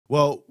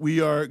Well,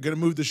 we are going to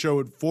move the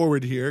show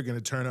forward here, going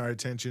to turn our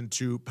attention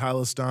to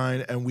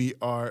Palestine, and we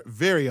are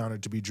very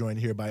honored to be joined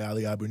here by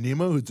Ali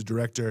Abunimah, who's the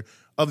director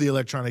of the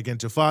Electronic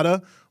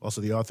Intifada, also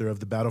the author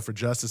of The Battle for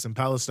Justice in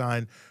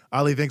Palestine.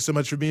 Ali, thanks so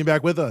much for being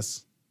back with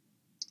us.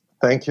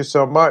 Thank you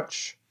so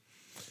much.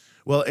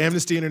 Well,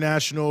 Amnesty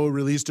International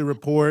released a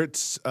report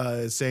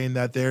saying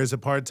that there's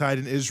apartheid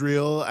in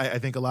Israel. I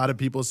think a lot of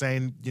people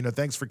saying,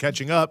 thanks for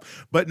catching up.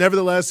 But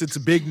nevertheless, it's a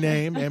big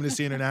name,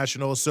 Amnesty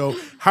International. So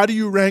how do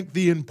you rank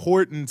the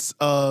importance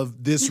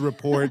of this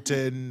report?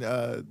 And,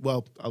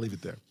 well, I'll leave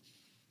it there.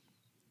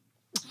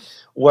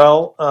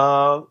 Well,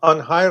 on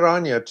Hi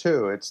Rania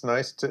too. It's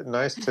nice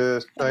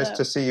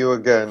to see you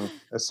again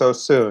so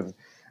soon.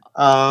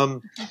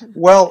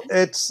 Well,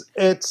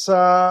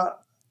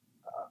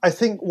 I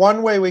think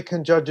one way we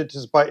can judge it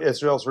is by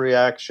Israel's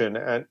reaction,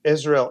 and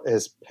Israel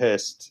is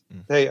pissed.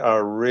 They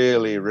are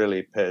really,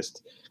 really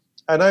pissed.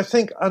 And I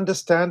think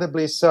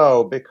understandably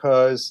so,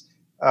 because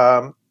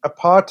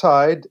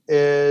apartheid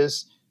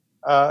is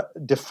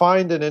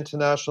defined in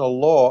international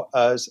law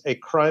as a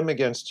crime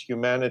against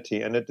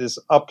humanity, and it is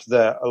up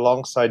there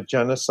alongside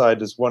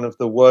genocide as one of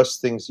the worst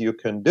things you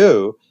can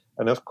do.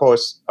 And of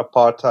course,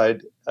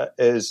 apartheid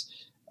is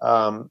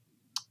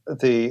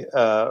the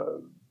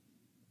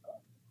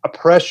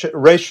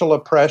racial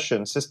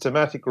oppression,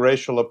 systematic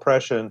racial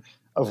oppression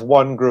of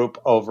one group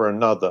over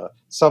another,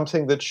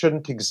 something that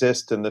shouldn't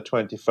exist in the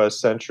 21st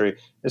century,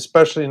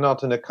 especially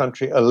not in a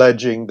country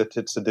alleging that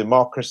it's a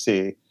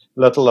democracy,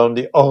 let alone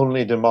the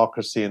only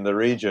democracy in the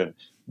region,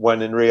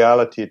 when in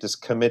reality it is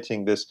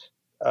committing this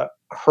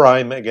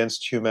crime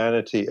against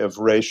humanity of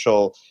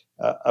racial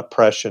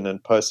oppression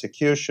and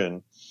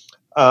persecution.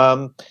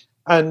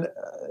 And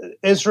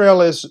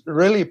Israel is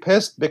really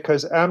pissed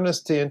because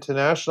Amnesty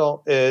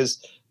International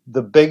is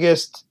the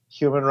biggest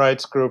human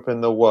rights group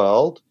in the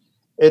world.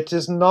 It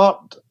is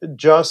not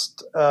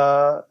just,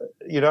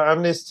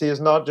 Amnesty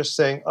is not just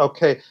saying,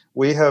 okay,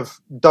 we have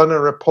done a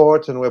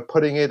report and we're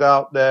putting it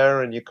out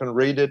there and you can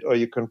read it or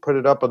you can put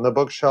it up on the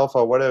bookshelf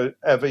or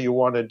whatever you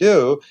want to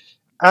do.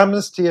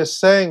 Amnesty is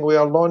saying we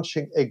are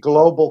launching a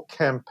global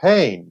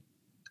campaign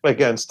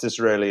against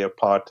Israeli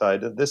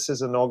apartheid. And this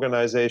is an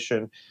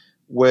organization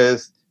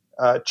with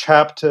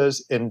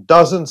chapters in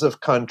dozens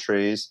of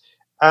countries,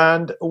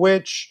 and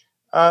which,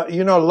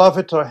 love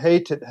it or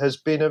hate it, has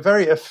been a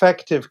very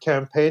effective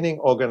campaigning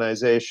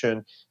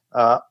organization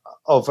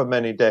over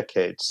many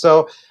decades.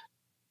 So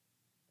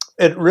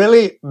it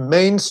really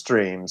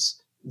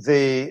mainstreams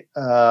the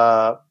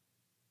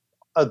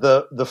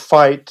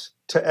fight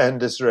to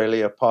end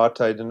Israeli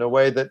apartheid in a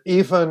way that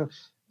even,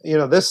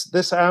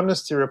 this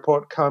Amnesty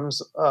report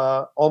comes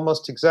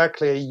almost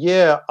exactly a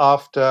year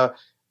after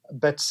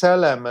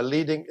B'Tselem, a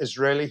leading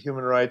Israeli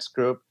human rights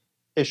group,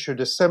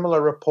 issued a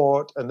similar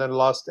report, and then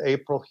last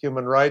April,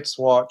 Human Rights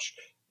Watch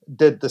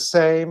did the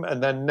same,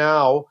 and then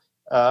now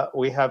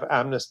we have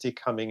Amnesty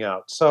coming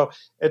out. So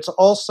it's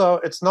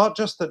not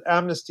just that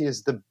Amnesty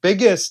is the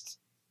biggest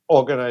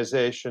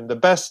organization, the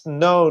best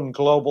known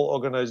global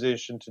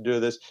organization to do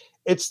this,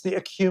 it's the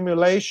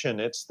accumulation,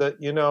 it's that,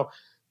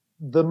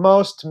 the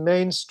most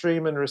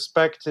mainstream and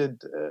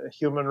respected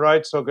human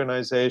rights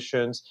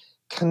organizations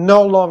can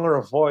no longer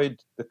avoid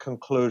the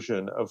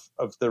conclusion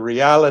of the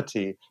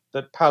reality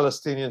that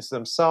Palestinians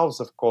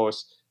themselves, of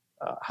course,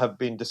 have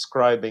been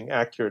describing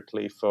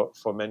accurately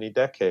for many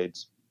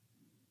decades.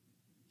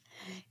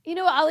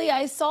 Ali,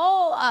 I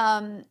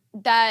saw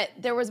that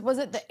there was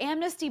it the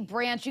Amnesty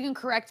branch, you can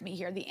correct me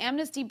here, the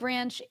Amnesty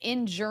branch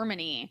in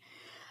Germany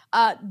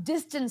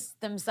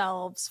distanced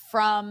themselves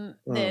from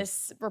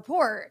this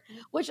report,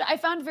 which I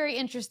found very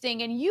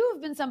interesting. And you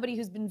have been somebody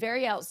who's been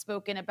very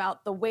outspoken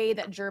about the way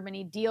that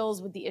Germany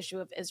deals with the issue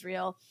of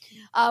Israel,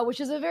 which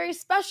is a very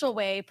special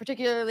way,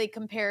 particularly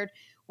compared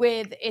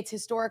with its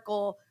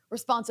historical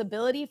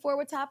responsibility for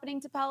what's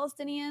happening to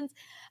Palestinians,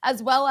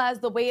 as well as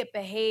the way it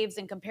behaves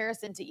in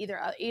comparison to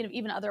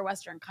even other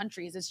Western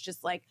countries. It's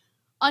just like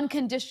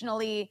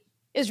unconditionally,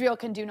 Israel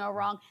can do no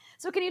wrong.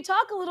 So can you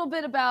talk a little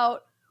bit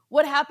about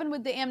what happened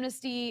with the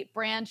Amnesty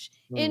branch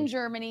in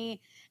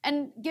Germany,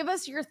 and give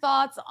us your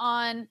thoughts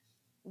on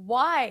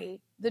why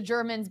the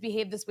Germans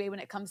behave this way when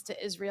it comes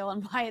to Israel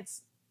and why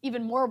it's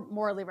even more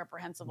morally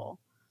reprehensible?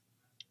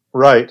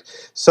 Right.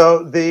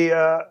 So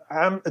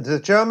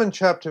the German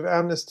chapter of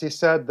Amnesty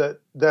said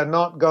that they're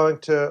not going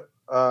to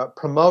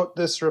promote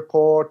this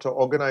report or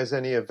organize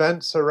any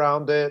events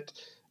around it,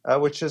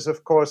 which is,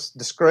 of course,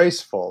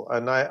 disgraceful.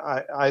 And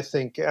I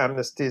think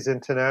Amnesty's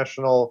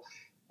international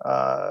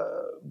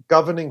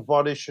governing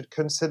body should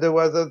consider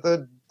whether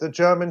the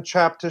German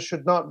chapter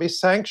should not be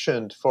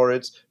sanctioned for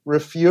its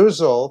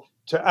refusal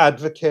to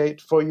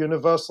advocate for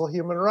universal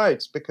human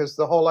rights, because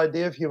the whole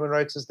idea of human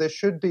rights is they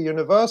should be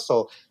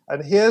universal.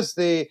 And here's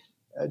the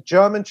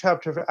German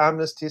chapter of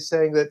Amnesty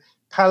saying that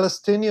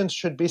Palestinians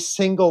should be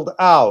singled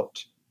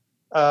out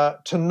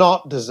to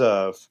not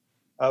deserve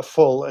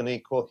full and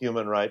equal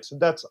human rights. And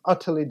that's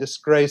utterly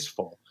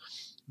disgraceful.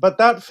 But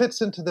that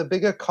fits into the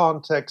bigger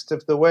context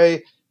of the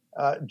way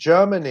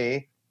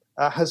Germany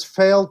has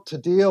failed to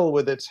deal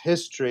with its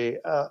history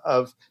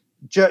of,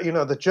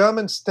 the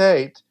German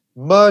state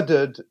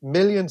murdered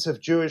millions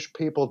of Jewish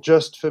people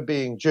just for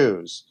being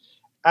Jews.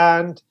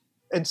 And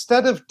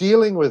instead of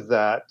dealing with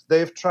that,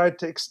 they've tried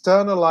to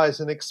externalize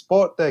and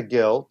export their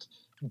guilt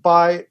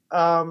by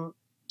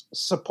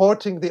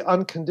supporting the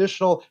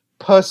unconditional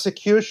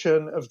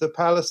persecution of the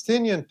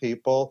Palestinian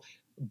people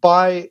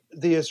by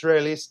the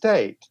Israeli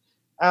state.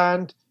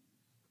 And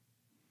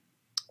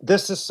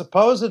this is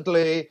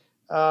supposedly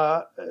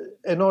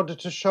in order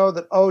to show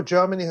that, oh,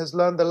 Germany has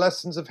learned the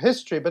lessons of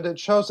history, but it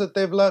shows that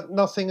they've learned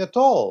nothing at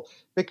all.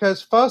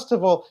 Because, first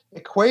of all,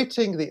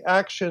 equating the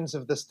actions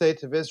of the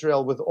State of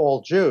Israel with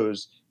all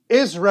Jews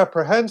is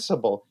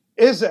reprehensible,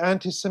 is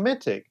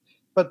anti-Semitic.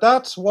 But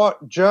that's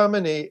what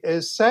Germany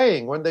is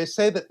saying. When they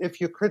say that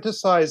if you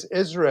criticize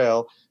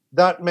Israel,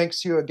 that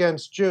makes you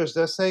against Jews,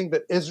 they're saying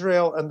that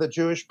Israel and the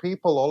Jewish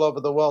people all over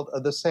the world are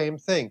the same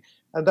thing.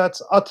 And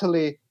that's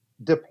utterly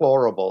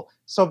deplorable.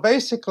 So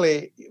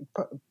basically,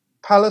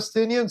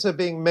 Palestinians are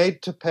being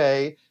made to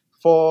pay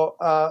for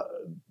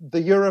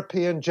the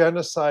European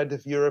genocide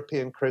of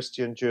European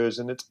Christian Jews,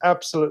 and it's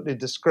absolutely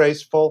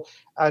disgraceful.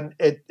 And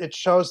it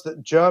shows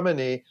that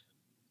Germany,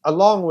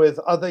 along with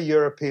other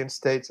European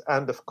states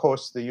and, of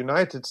course, the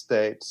United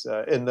States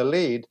in the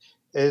lead,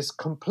 is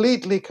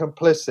completely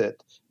complicit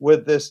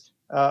with this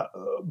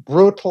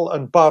brutal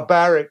and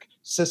barbaric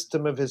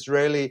system of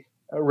Israeli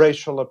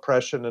racial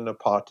oppression and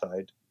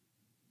apartheid.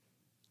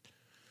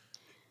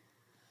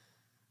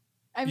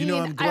 I You know,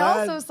 mean, I'm I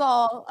glad- also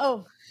saw.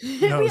 Oh,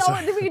 No, we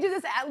sorry. do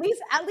this at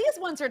least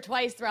once or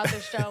twice throughout the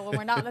show when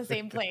we're not in the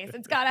same place.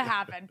 It's got to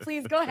happen.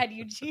 Please go ahead,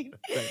 Eugene.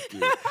 Thank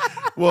you.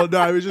 Well, no,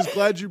 I was just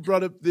glad you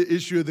brought up the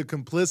issue of the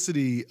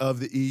complicity of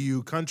the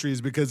EU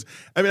countries, because,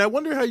 I mean, I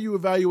wonder how you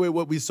evaluate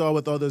what we saw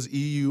with all those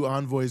EU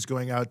envoys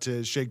going out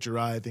to Sheikh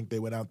Jarrah. I think they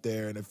went out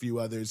there, and a few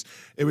others.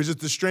 It was just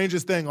the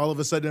strangest thing. All of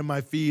a sudden in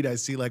my feed, I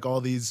see like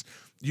all these,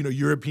 you know,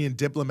 European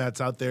diplomats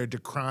out there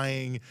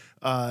decrying,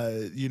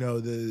 you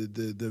know,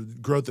 the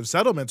growth of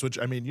settlements, which,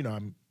 I mean, you know,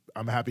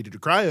 I'm happy to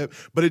decry it,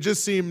 but it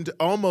just seemed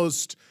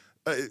almost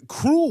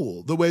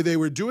cruel the way they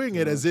were doing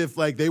it, as if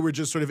like they were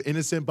just sort of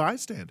innocent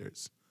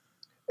bystanders.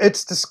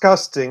 It's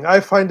disgusting. I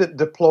find it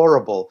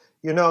deplorable.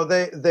 You know,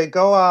 they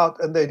go out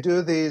and they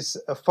do these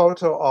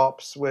photo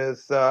ops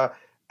with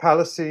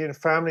Palestinian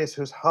families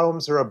whose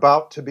homes are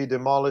about to be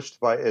demolished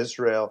by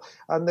Israel,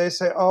 and they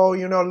say, "Oh,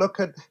 you know, look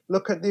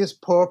at these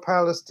poor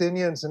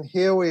Palestinians, and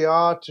here we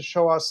are to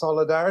show our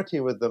solidarity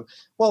with them."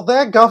 Well,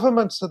 their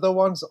governments are the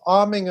ones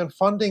arming and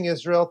funding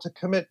Israel to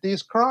commit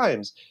these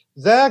crimes.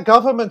 Their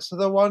governments are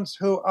the ones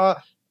who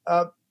are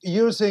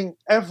using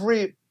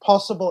every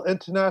possible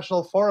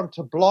international forum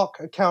to block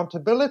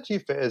accountability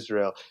for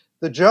Israel.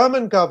 The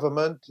German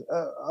government,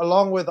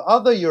 along with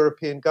other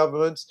European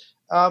governments,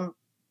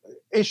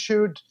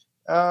 issued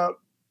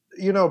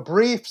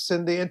briefs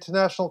in the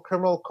International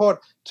Criminal Court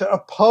to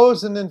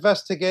oppose an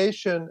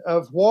investigation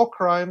of war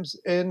crimes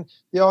in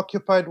the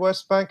occupied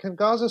West Bank and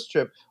Gaza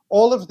Strip.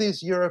 All of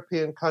these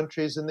European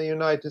countries and the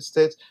United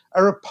States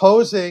are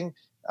opposing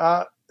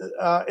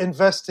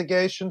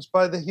investigations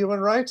by the Human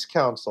Rights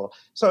Council.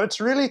 So it's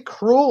really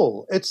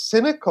cruel. It's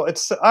cynical.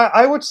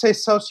 I would say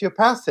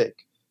sociopathic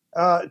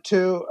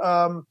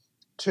to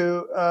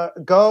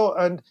go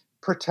and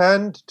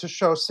pretend to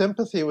show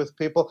sympathy with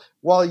people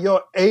while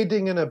you're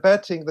aiding and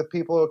abetting the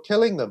people who are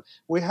killing them.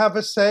 We have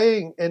a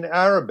saying in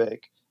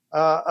Arabic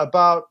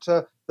about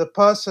the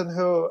person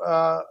who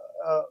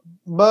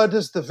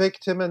murders the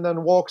victim and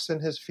then walks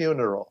in his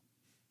funeral.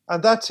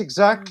 And that's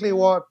exactly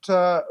what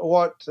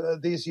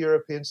these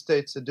European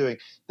states are doing.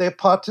 They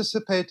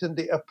participate in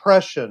the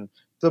oppression,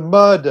 the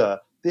murder,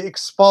 the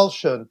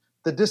expulsion,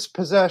 the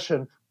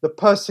dispossession, the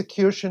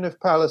persecution of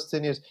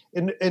Palestinians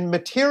in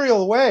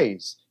material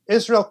ways.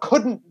 Israel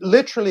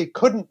literally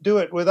couldn't do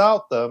it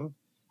without them.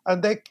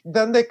 And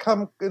then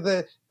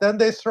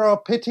they throw a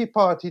pity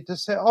party to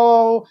say,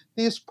 oh,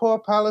 these poor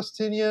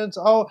Palestinians,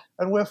 oh,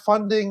 and we're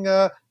funding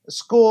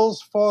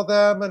schools for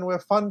them, and we're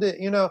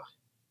funding, you know.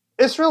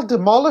 Israel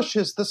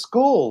demolishes the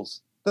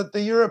schools that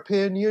the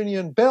European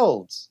Union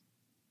builds.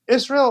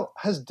 Israel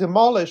has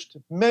demolished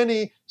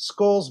many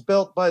schools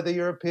built by the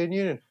European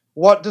Union.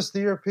 What does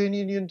the European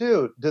Union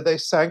do? Do they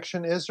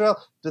sanction Israel?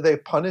 Do they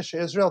punish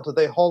Israel? Do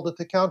they hold it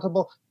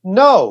accountable?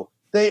 No,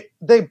 they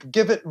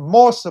give it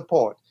more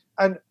support.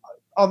 And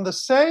on the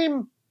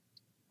same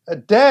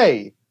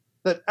day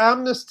that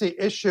Amnesty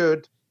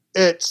issued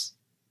its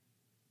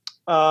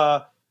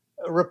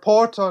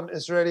report on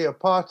Israeli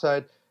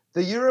apartheid,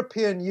 the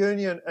European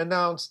Union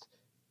announced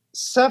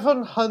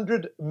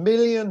 $700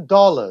 million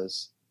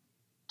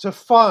to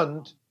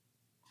fund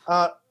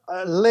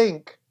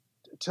link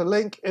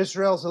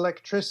Israel's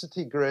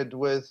electricity grid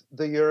with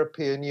the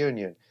European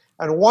Union.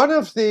 And one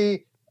of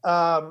the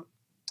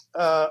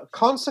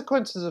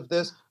consequences of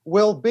this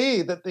will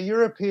be that the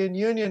European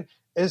Union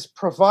is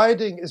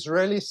providing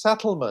Israeli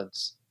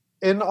settlements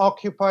in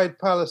occupied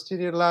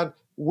Palestinian land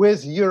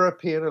with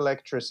European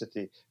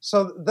electricity.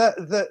 So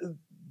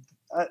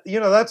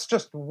that's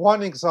just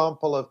one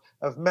example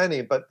of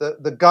many. But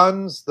the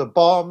guns, the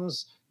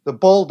bombs, the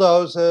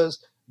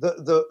bulldozers,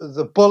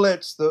 the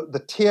bullets,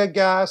 the tear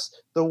gas,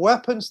 the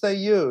weapons they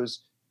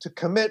use to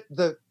commit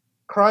the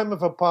crime of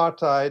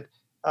apartheid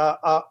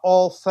are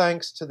all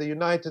thanks to the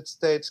United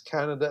States,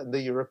 Canada, and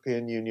the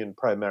European Union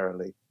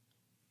primarily.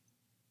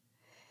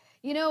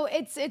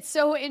 It's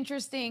so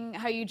interesting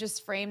how you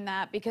just frame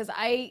that, because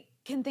I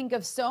can think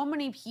of so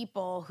many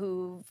people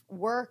who've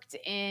worked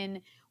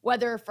in,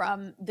 whether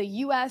from the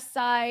US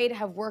side,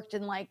 have worked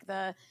in like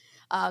the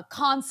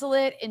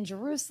consulate in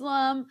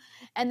Jerusalem.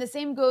 And the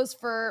same goes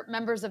for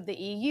members of the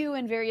EU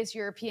and various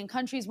European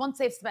countries. Once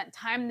they've spent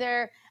time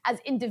there as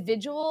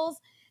individuals,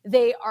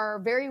 they are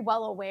very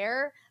well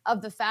aware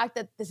of the fact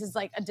that this is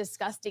like a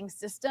disgusting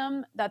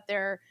system that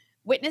they're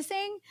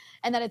witnessing,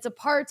 and that it's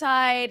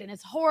apartheid and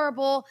it's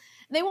horrible.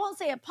 And they won't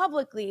say it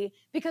publicly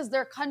because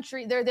they're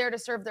there to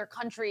serve their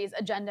country's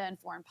agenda and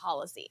foreign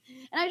policy.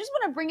 And I just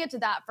want to bring it to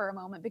that for a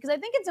moment, because I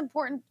think it's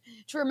important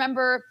to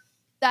remember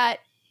that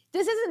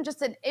this isn't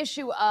just an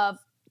issue of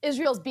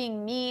Israel's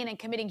being mean and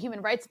committing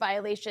human rights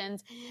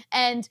violations,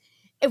 and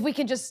if we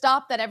can just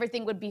stop that,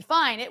 everything would be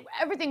fine.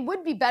 Everything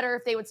would be better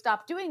if they would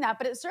stop doing that,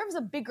 but it serves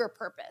a bigger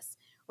purpose,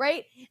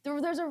 right?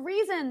 There's a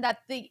reason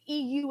that the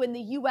EU and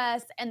the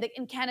US and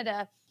in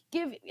Canada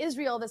give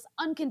Israel this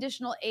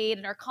unconditional aid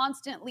and are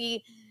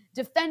constantly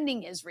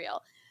defending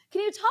Israel.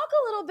 Can you talk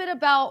a little bit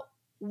about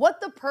what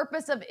the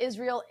purpose of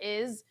Israel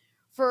is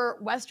for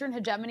Western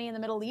hegemony in the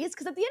Middle East?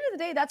 Because at the end of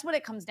the day, that's what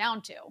it comes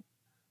down to.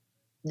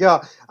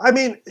 Yeah, I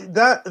mean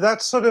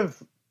that's sort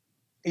of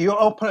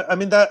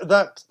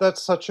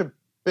that's such a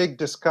big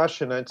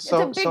discussion, and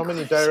so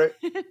many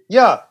direct.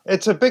 Yeah,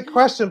 it's a big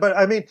question, but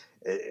I mean,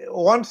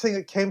 one thing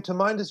that came to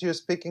mind as you were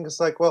speaking is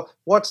like, well,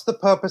 what's the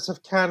purpose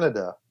of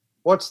Canada?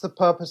 What's the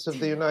purpose of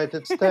the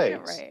United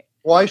States? Right.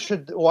 Why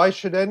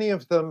should any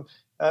of them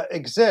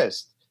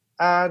exist?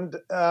 And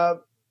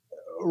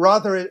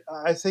rather,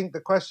 I think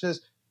the question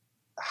is,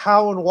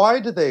 how and why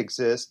do they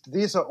exist?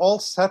 These are all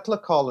settler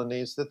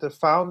colonies that are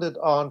founded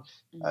on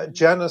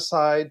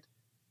genocide,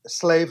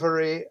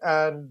 slavery,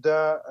 and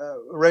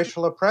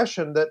racial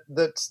oppression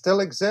that still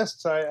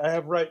exists. I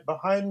have right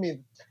behind me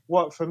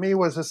what for me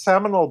was a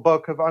seminal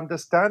book of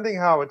understanding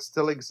how it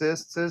still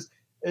exists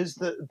is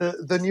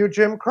the new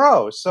Jim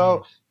Crow.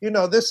 So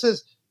this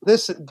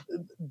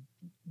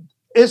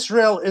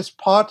Israel is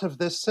part of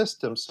this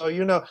system.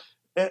 So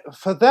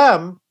for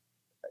them,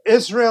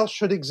 Israel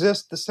should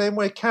exist the same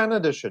way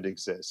Canada should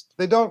exist.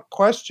 They don't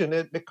question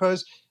it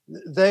because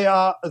they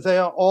are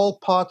all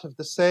part of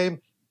the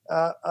same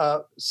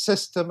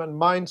system and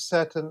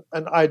mindset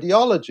and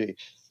ideology.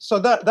 So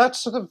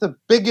that's sort of the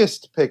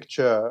biggest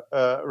picture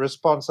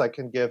response I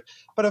can give.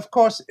 But of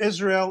course,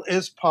 Israel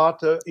is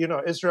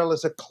Israel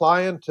is a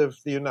client of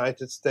the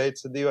United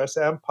States and the US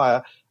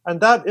empire.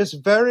 And that is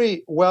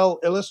very well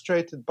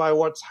illustrated by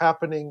what's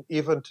happening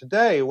even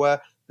today,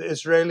 where the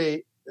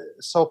Israeli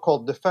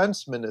so-called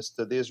defense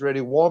minister, the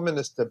Israeli war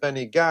minister,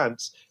 Benny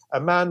Gantz,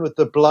 a man with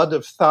the blood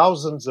of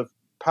thousands of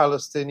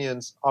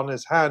Palestinians on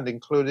his hands,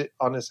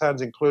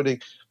 including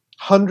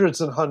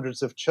hundreds and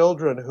hundreds of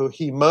children who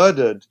he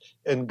murdered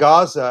in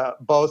Gaza,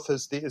 both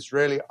as the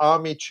Israeli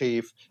army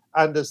chief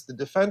and as the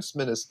defense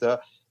minister,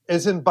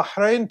 is in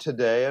Bahrain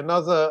today,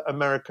 another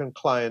American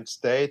client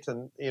state,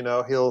 and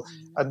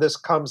and this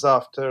comes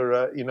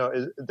after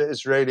the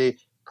Israeli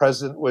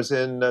president was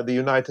in the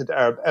United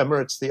Arab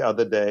Emirates the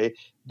other day.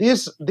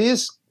 These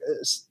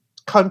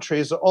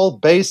countries are all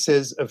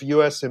bases of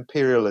U.S.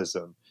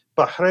 imperialism.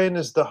 Bahrain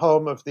is the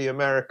home of the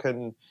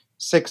American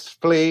Sixth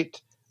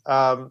Fleet,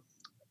 the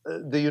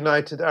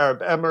United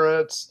Arab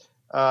Emirates,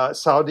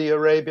 Saudi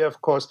Arabia,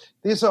 of course.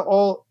 These are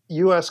all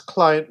U.S.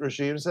 client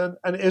regimes, and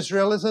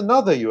Israel is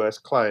another U.S.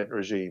 client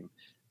regime.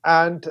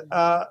 And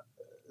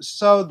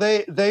so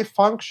they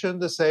function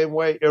the same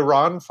way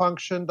Iran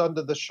functioned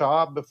under the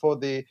Shah before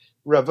the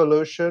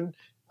revolution,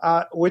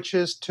 which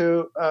is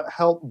to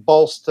help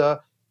bolster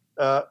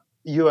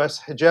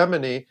U.S.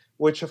 hegemony,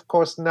 which of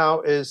course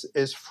now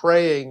is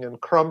fraying and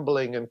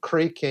crumbling and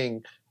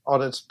creaking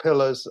on its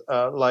pillars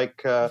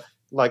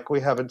like we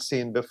haven't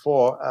seen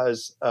before,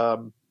 as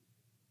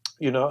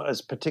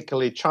as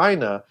particularly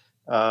China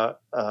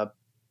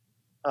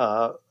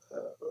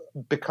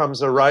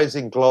becomes a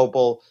rising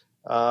global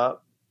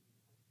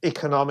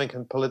economic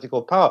and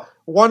political power.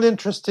 One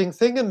interesting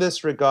thing in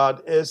this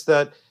regard is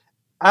that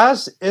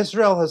as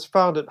Israel has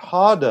found it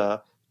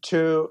harder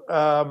to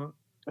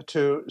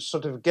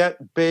sort of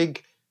get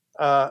big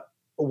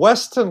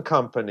Western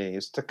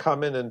companies to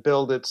come in and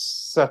build its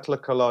settler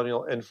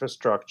colonial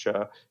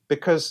infrastructure,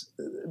 because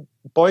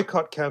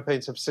boycott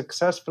campaigns have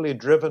successfully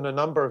driven a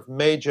number of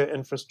major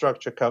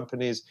infrastructure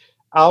companies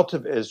out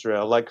of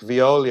Israel, like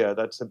Veolia,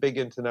 that's a big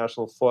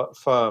international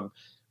firm,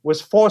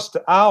 was forced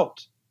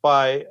out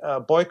by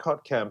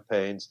boycott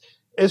campaigns.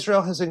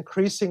 Israel has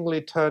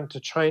increasingly turned to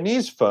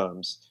Chinese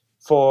firms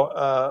for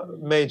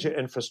major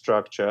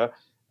infrastructure.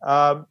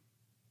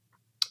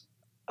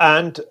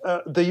 And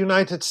the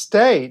United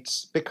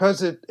States,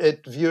 because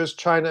it views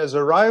China as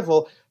a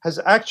rival, has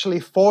actually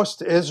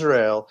forced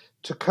Israel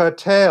to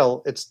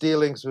curtail its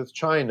dealings with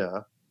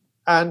China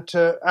and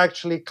to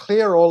actually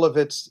clear all of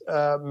its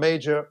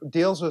major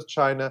deals with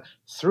China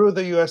through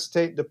the US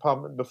State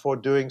Department before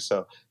doing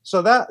so.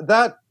 So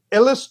that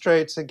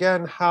illustrates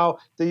again how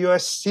the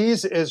US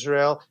sees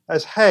Israel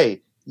as,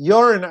 hey,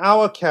 you're in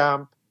our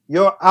camp,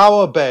 you're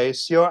our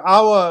base, you're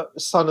our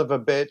son of a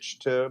bitch,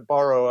 to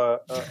borrow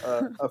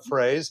a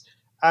phrase,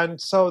 and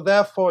so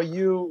therefore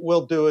you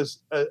will do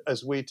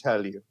as we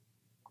tell you.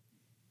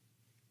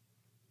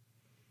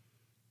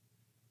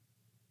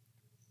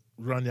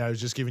 Rania, I was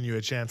just giving you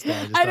a chance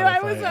there. I know. I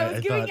was waiting.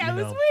 I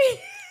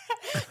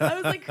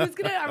was like,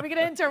 are we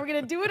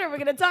gonna do it? Or are we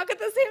gonna talk at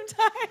the same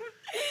time?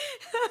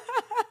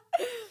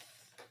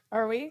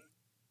 Are we?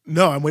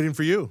 No, I'm waiting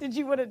for you. Did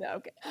you want to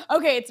know?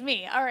 Okay, it's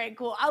me. All right,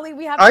 cool. Ali,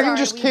 I can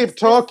just keep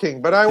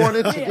talking, but I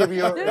wanted to give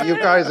you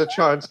guys a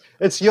chance.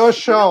 It's your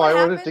show. I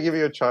wanted to give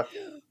you a chance.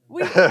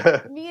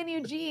 Me and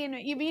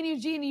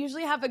Eugene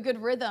usually have a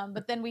good rhythm,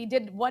 but then we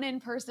did one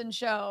in-person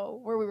show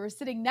where we were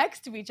sitting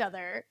next to each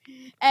other,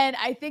 and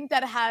I think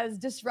that has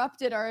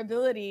disrupted our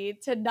ability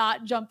to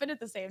not jump in at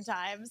the same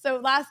time.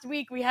 So last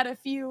week we had a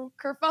few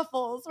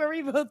kerfuffles where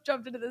we both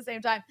jumped in at the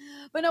same time.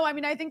 But no, I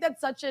mean, I think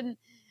that's such an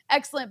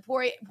excellent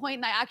point,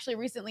 and I actually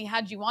recently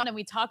had you on, and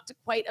we talked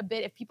quite a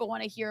bit. If people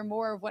want to hear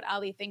more of what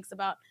Ali thinks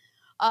about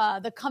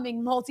the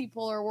coming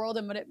multipolar world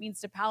and what it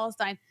means to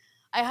Palestine,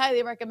 I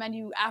highly recommend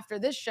you, after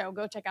this show,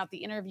 go check out the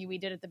interview we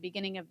did at the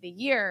beginning of the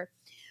year.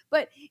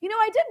 But,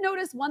 I did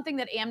notice one thing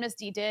that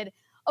Amnesty did.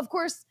 Of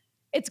course,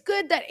 it's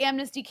good that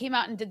Amnesty came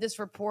out and did this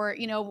report.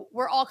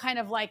 We're all kind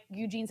of like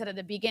Eugene said at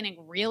the beginning,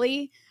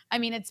 really? I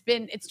mean, it's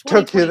 2022.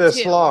 Took you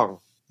this long.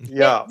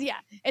 Yeah.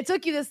 It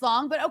took you this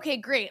long, but okay,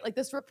 great. Like,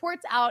 this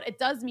report's out. It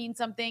does mean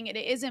something. It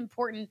is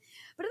important.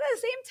 But at the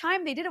same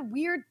time, they did a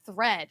weird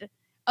thread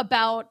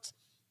about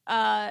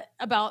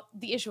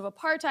the issue of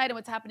apartheid and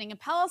what's happening in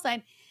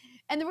Palestine.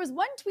 And there was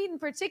one tweet in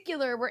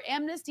particular where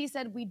Amnesty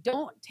said, we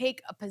don't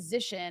take a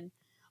position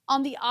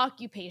on the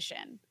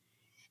occupation.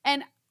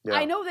 And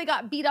I know they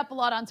got beat up a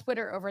lot on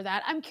Twitter over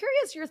that. I'm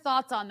curious your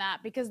thoughts on that,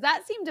 because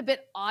that seemed a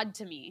bit odd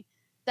to me,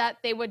 that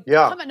they would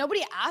come out.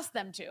 Nobody asked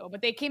them to, but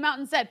they came out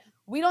and said,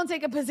 we don't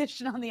take a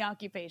position on the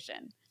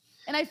occupation.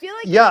 And I feel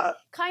like it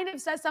kind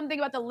of says something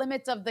about the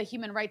limits of the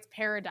human rights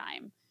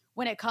paradigm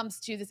when it comes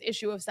to this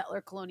issue of settler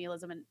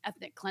colonialism and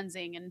ethnic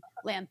cleansing and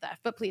land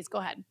theft. But please go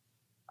ahead.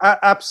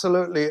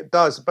 Absolutely, it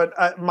does. But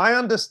my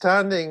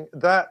understanding,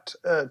 that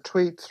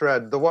tweet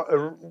thread,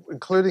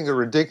 including a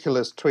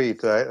ridiculous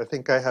tweet, I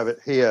think I have it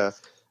here,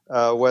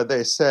 where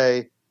they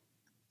say,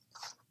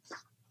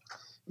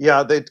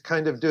 they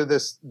kind of do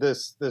this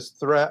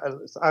thread.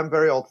 I'm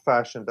very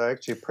old-fashioned. I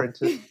actually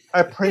printed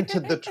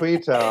the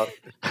tweet out.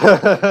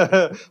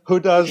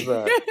 Who does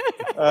that?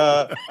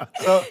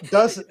 So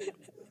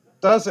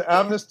does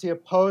Amnesty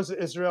oppose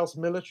Israel's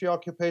military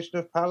occupation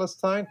of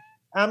Palestine?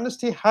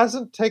 Amnesty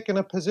hasn't taken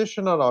a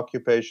position on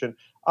occupation.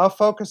 Our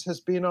focus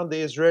has been on the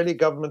Israeli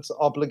government's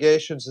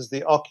obligations as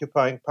the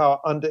occupying power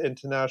under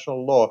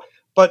international law.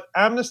 But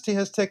Amnesty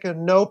has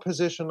taken no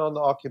position on the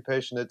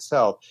occupation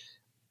itself.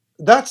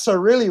 That's a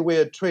really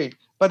weird tweet.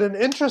 But an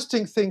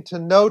interesting thing to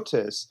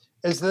notice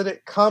is that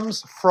it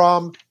comes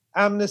from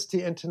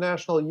Amnesty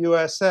International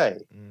USA.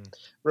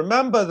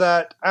 Remember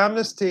that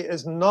Amnesty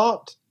is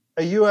not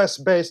a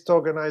US-based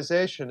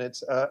organization.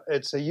 It's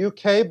a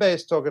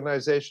UK-based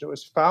organization. It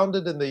was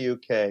founded in the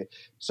UK.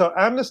 So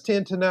Amnesty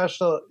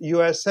International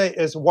USA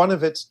is one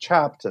of its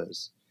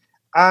chapters.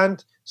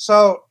 And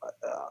so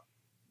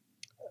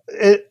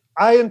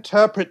I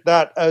interpret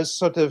that as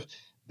sort of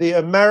the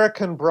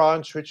American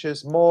branch, which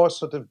is more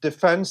sort of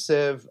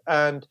defensive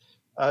and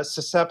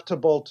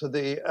susceptible to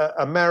the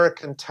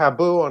American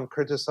taboo on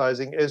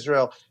criticizing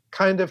Israel,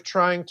 kind of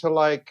trying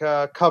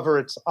to cover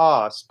its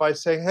arse by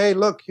saying, hey,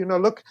 look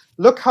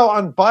how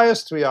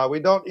unbiased we are. We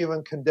don't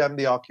even condemn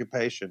the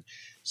occupation.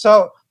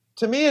 So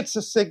to me, it's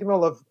a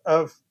signal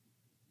of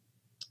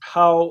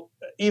how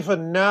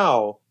even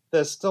now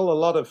there's still a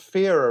lot of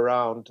fear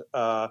around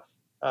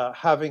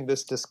having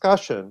this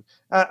discussion.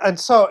 And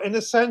so in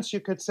a sense, you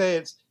could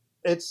say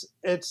it's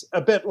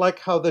a bit like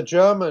how the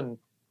German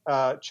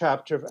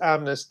chapter of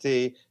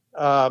Amnesty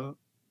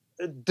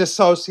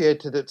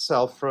dissociated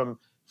itself from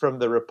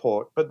the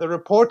report. But the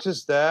report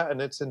is there, and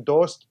it's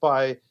endorsed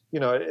by,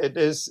 it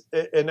is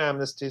in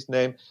Amnesty's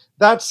name.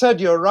 That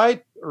said, you're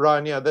right,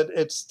 Rania, that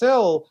it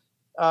still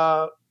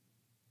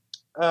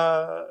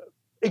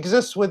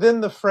exists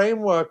within the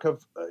framework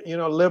of,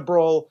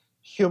 liberal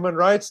human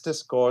rights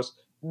discourse.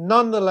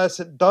 Nonetheless,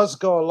 it does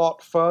go a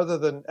lot further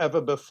than ever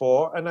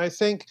before. And I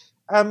think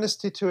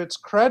Amnesty, to its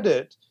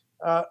credit,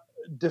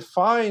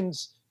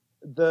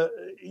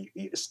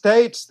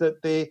 states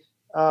that the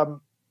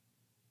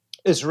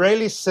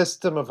Israeli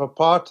system of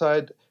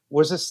apartheid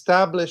was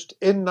established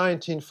in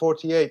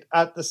 1948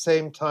 at the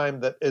same time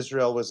that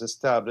Israel was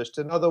established.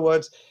 In other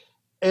words,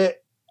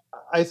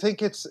 I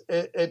think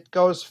it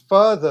goes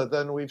further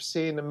than we've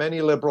seen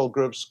many liberal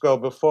groups go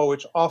before,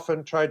 which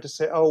often tried to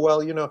say, oh,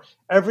 well,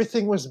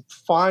 everything was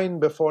fine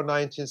before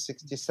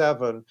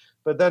 1967.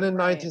 But then in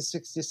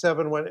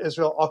 1967, when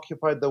Israel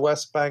occupied the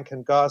West Bank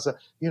and Gaza,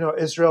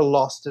 Israel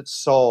lost its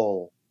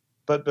soul.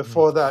 But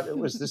before that, it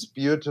was this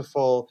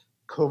beautiful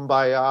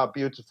kumbaya,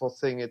 beautiful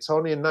thing. It's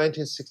only in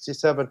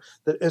 1967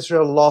 that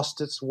Israel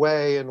lost its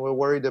way and we're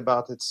worried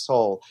about its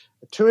soul.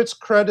 To its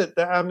credit,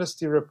 the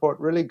Amnesty report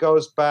really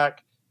goes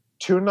back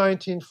to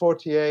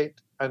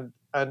 1948 and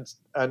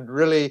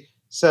really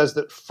says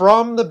that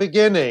from the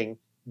beginning,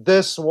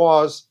 this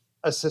was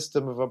a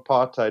system of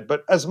apartheid.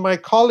 But as my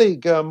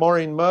colleague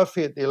Maureen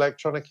Murphy at the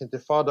Electronic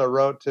Intifada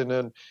wrote in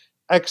an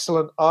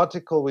excellent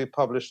article we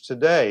published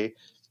today,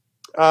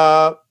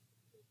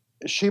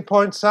 she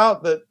points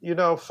out that,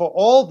 for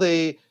all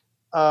the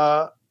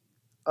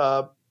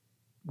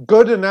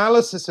good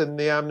analysis in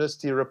the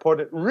Amnesty report,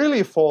 it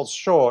really falls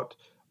short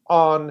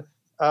on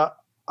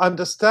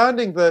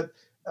understanding that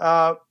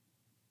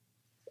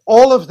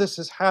all of this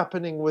is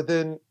happening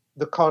within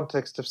the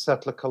context of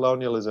settler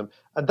colonialism.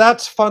 And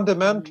that's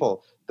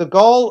fundamental. The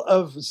goal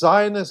of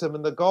Zionism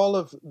and the goal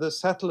of the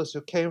settlers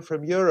who came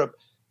from Europe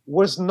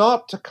was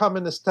not to come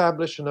and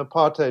establish an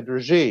apartheid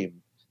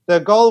regime. Their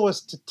goal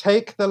was to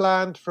take the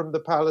land from the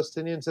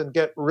Palestinians and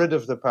get rid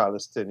of the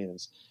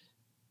Palestinians.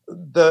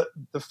 The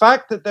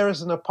fact that there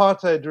is an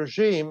apartheid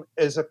regime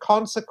is a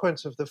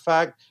consequence of the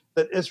fact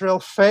that Israel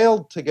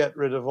failed to get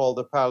rid of all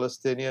the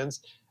Palestinians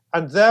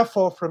and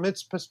therefore, from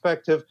its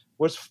perspective,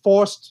 was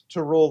forced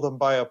to rule them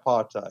by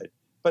apartheid.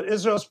 But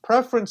Israel's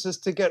preference is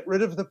to get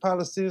rid of the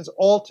Palestinians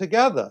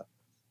altogether.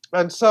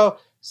 And so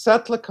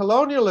settler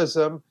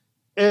colonialism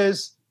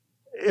is,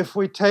 if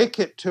we take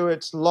it to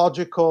its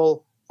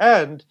logical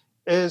end,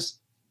 is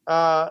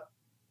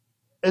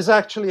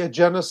actually a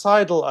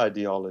genocidal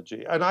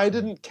ideology. And I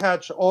didn't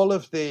catch all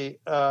of the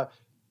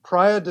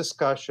prior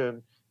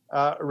discussion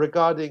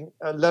regarding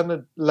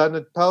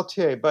Leonard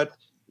Peltier, but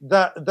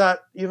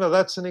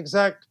that's an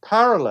exact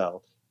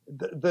parallel.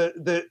 The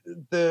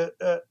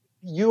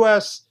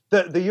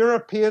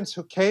Europeans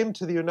who came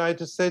to the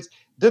United States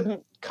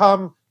didn't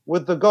come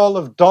with the goal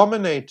of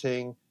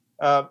dominating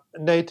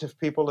native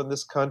people in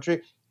this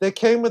country. They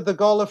came with the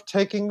goal of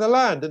taking the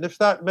land. And if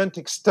that meant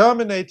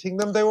exterminating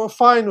them, they were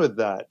fine with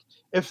that.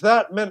 If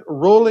that meant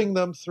ruling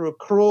them through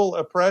cruel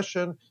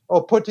oppression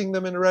or putting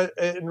them in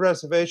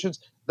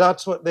reservations,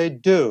 that's what they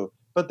do.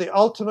 But the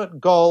ultimate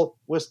goal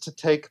was to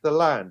take the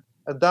land.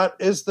 And that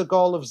is the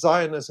goal of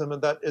Zionism,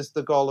 and that is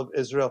the goal of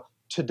Israel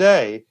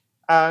today.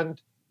 And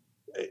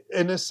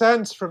in a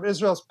sense, from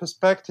Israel's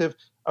perspective,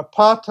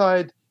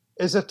 apartheid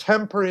is a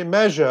temporary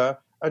measure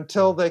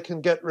until they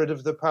can get rid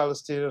of the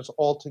Palestinians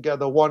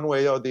altogether, one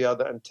way or the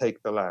other, and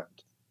take the land.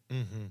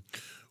 Mm-hmm.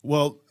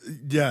 Well,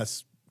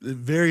 yes.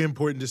 Very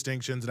important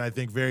distinctions, and I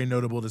think very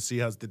notable to see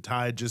how the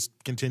tide just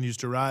continues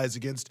to rise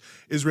against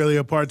Israeli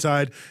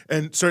apartheid.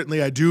 And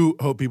certainly I do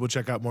hope people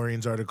check out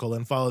Maureen's article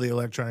and follow the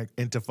Electronic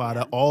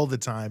Intifada all the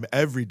time,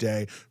 every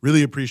day.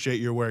 Really appreciate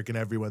your work and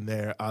everyone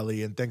there,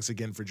 Ali, and thanks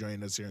again for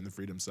joining us here on the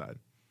Freedom Side.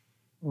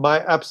 My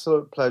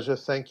absolute pleasure.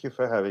 Thank you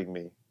for having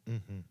me.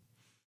 Mm-hmm.